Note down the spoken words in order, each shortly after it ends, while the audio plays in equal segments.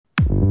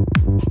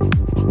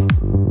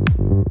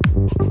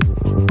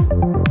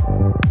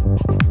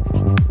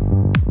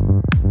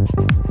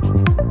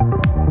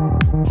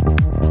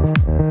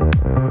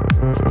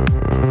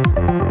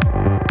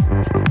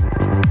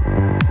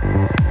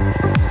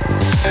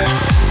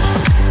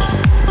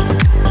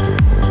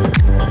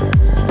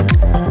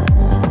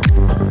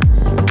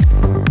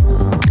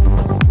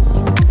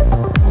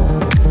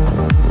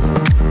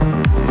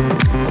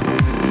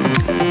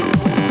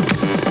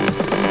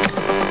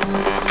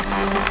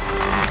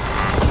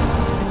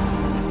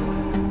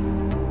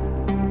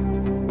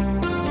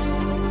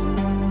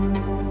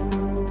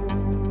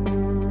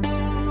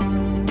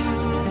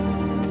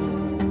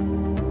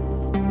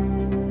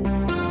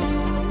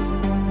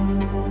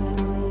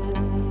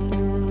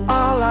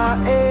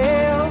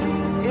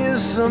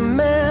a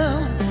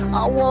man,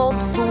 I want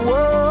the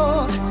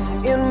world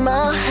in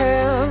my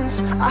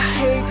hands. I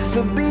hate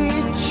the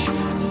beach,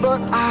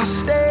 but I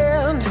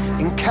stand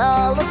in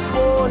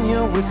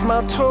California with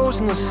my toes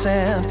in the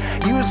sand.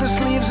 Use the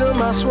sleeves of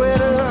my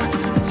sweater,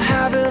 let's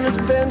have an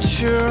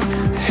adventure.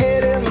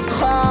 Head in the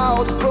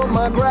clouds, but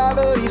my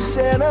gravity's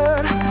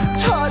centered.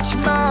 Touch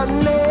my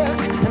neck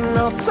and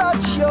I'll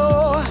touch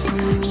yours.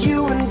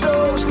 You and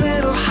those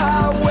little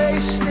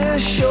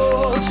high-waisted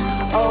shorts.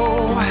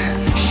 Oh,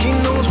 she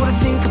knows what I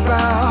think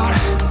about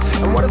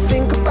and what I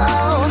think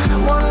about.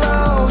 One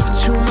love,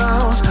 2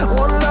 miles,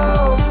 one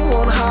love,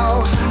 one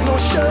house. No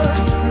shirt,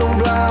 no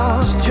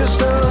blouse,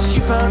 just us,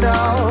 you found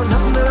out.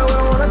 Nothing that I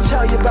wouldn't wanna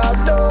tell you about,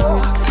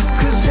 no,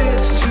 'cause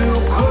it's too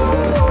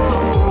cold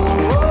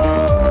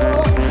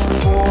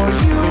for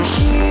you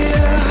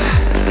here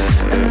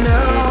and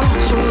now.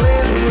 So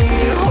let me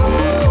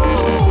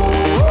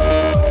hold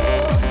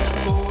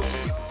both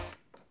your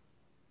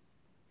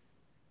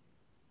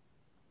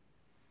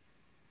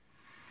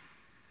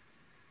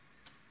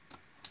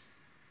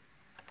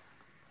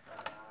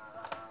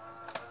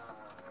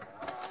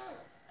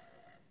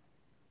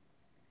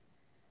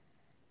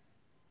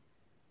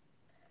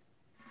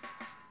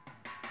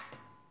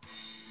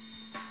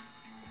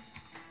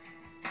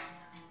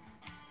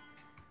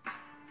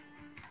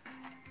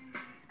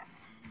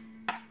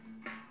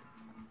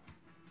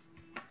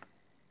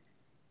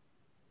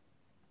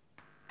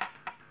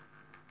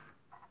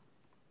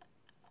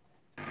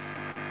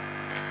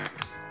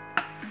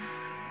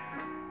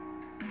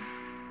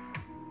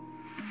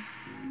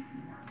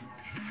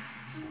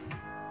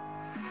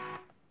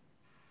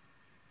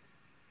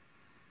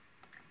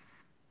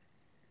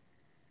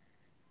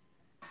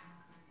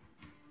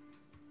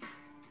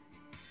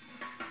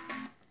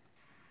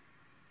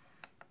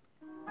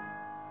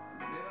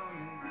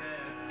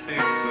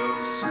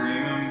pixels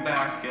screaming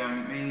back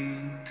at me.